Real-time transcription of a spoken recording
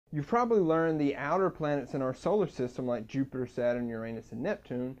You've probably learned the outer planets in our solar system like Jupiter, Saturn, Uranus, and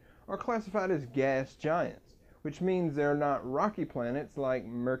Neptune are classified as gas giants, which means they're not rocky planets like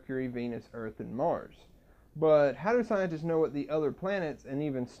Mercury, Venus, Earth, and Mars. But how do scientists know what the other planets and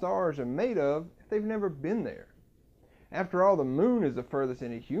even stars are made of if they've never been there? After all, the moon is the furthest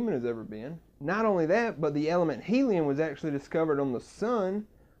any human has ever been. Not only that, but the element helium was actually discovered on the sun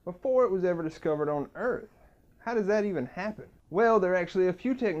before it was ever discovered on Earth. How does that even happen? Well, there are actually a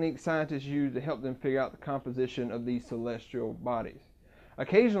few techniques scientists use to help them figure out the composition of these celestial bodies.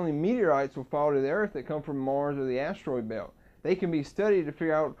 Occasionally, meteorites will fall to the Earth that come from Mars or the asteroid belt. They can be studied to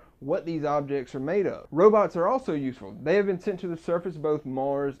figure out what these objects are made of. Robots are also useful. They have been sent to the surface of both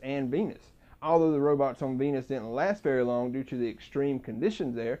Mars and Venus. Although the robots on Venus didn't last very long due to the extreme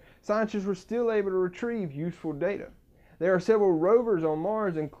conditions there, scientists were still able to retrieve useful data. There are several rovers on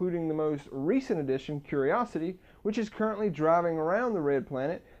Mars, including the most recent addition, Curiosity, which is currently driving around the red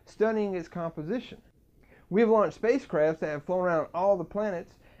planet, studying its composition. We have launched spacecrafts that have flown around all the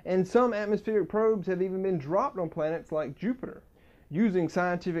planets, and some atmospheric probes have even been dropped on planets like Jupiter. Using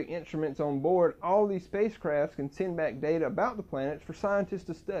scientific instruments on board, all these spacecrafts can send back data about the planets for scientists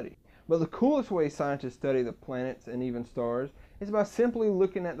to study. But the coolest way scientists study the planets and even stars is by simply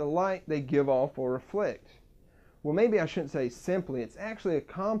looking at the light they give off or reflect. Well, maybe I shouldn't say simply. It's actually a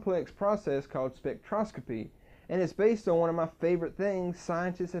complex process called spectroscopy, and it's based on one of my favorite things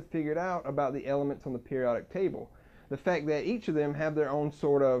scientists have figured out about the elements on the periodic table, the fact that each of them have their own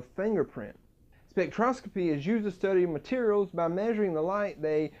sort of fingerprint. Spectroscopy is used to study materials by measuring the light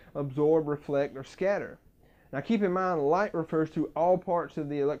they absorb, reflect, or scatter. Now keep in mind, light refers to all parts of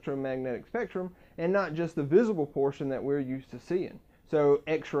the electromagnetic spectrum and not just the visible portion that we're used to seeing. So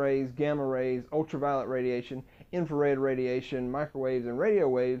X-rays, gamma rays, ultraviolet radiation, infrared radiation, microwaves, and radio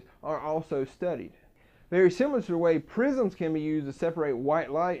waves are also studied. Very similar to the way prisms can be used to separate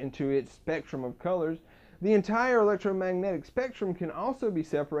white light into its spectrum of colors, the entire electromagnetic spectrum can also be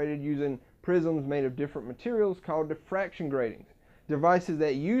separated using prisms made of different materials called diffraction gratings. Devices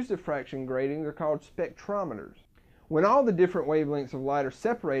that use diffraction gratings are called spectrometers. When all the different wavelengths of light are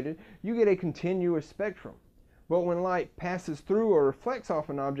separated, you get a continuous spectrum. But when light passes through or reflects off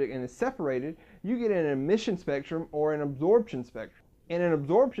an object and is separated, you get an emission spectrum or an absorption spectrum. In an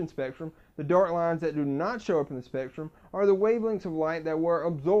absorption spectrum, the dark lines that do not show up in the spectrum are the wavelengths of light that were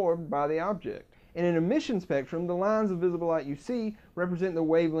absorbed by the object. In an emission spectrum, the lines of visible light you see represent the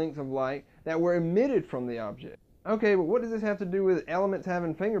wavelengths of light that were emitted from the object. Okay, but what does this have to do with elements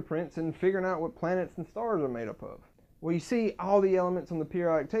having fingerprints and figuring out what planets and stars are made up of? Well, you see, all the elements on the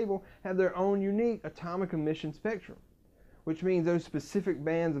periodic table have their own unique atomic emission spectrum, which means those specific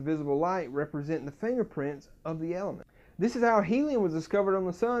bands of visible light represent the fingerprints of the element. This is how helium was discovered on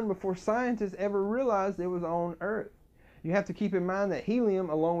the sun before scientists ever realized it was on Earth. You have to keep in mind that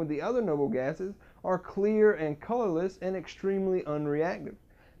helium, along with the other noble gases, are clear and colorless and extremely unreactive.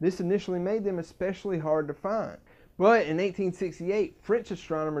 This initially made them especially hard to find. But in 1868, French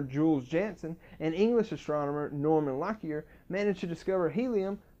astronomer Jules Janssen and English astronomer Norman Lockyer managed to discover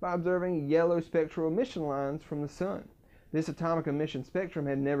helium by observing yellow spectral emission lines from the sun. This atomic emission spectrum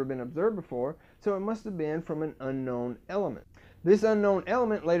had never been observed before, so it must have been from an unknown element. This unknown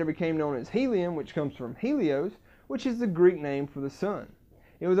element later became known as helium, which comes from HELIOS, which is the Greek name for the sun.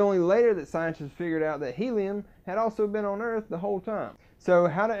 It was only later that scientists figured out that helium had also been on Earth the whole time. So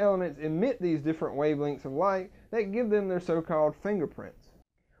how do elements emit these different wavelengths of light that give them their so-called fingerprints?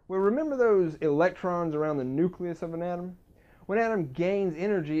 Well, remember those electrons around the nucleus of an atom? When an atom gains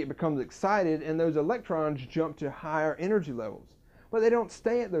energy, it becomes excited, and those electrons jump to higher energy levels. But they don't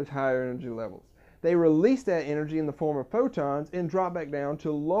stay at those higher energy levels. They release that energy in the form of photons and drop back down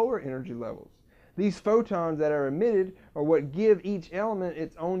to lower energy levels. These photons that are emitted are what give each element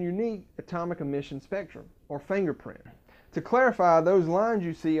its own unique atomic emission spectrum, or fingerprint. To clarify, those lines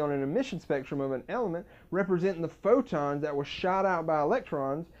you see on an emission spectrum of an element represent the photons that were shot out by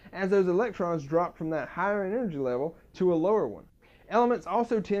electrons as those electrons drop from that higher energy level to a lower one. Elements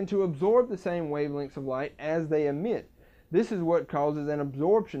also tend to absorb the same wavelengths of light as they emit. This is what causes an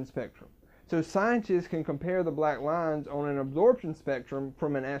absorption spectrum. So scientists can compare the black lines on an absorption spectrum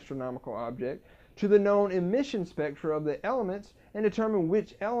from an astronomical object to the known emission spectra of the elements and determine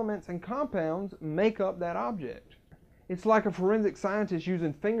which elements and compounds make up that object. It's like a forensic scientist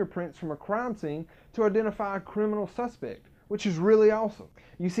using fingerprints from a crime scene to identify a criminal suspect, which is really awesome.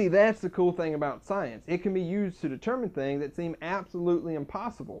 You see, that's the cool thing about science. It can be used to determine things that seem absolutely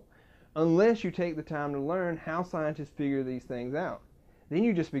impossible, unless you take the time to learn how scientists figure these things out. Then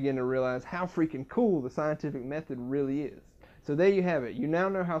you just begin to realize how freaking cool the scientific method really is. So there you have it. You now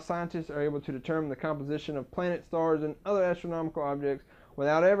know how scientists are able to determine the composition of planets, stars, and other astronomical objects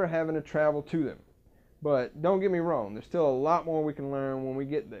without ever having to travel to them. But don't get me wrong, there's still a lot more we can learn when we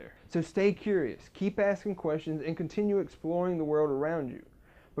get there. So stay curious, keep asking questions, and continue exploring the world around you,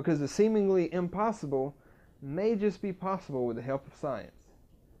 because the seemingly impossible may just be possible with the help of science.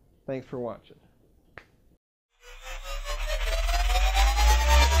 Thanks for watching.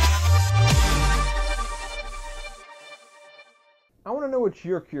 I want to know what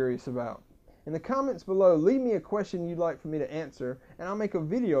you're curious about. In the comments below, leave me a question you'd like for me to answer, and I'll make a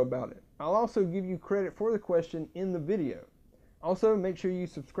video about it. I'll also give you credit for the question in the video. Also, make sure you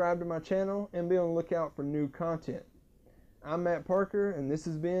subscribe to my channel and be on the lookout for new content. I'm Matt Parker, and this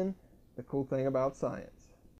has been The Cool Thing About Science.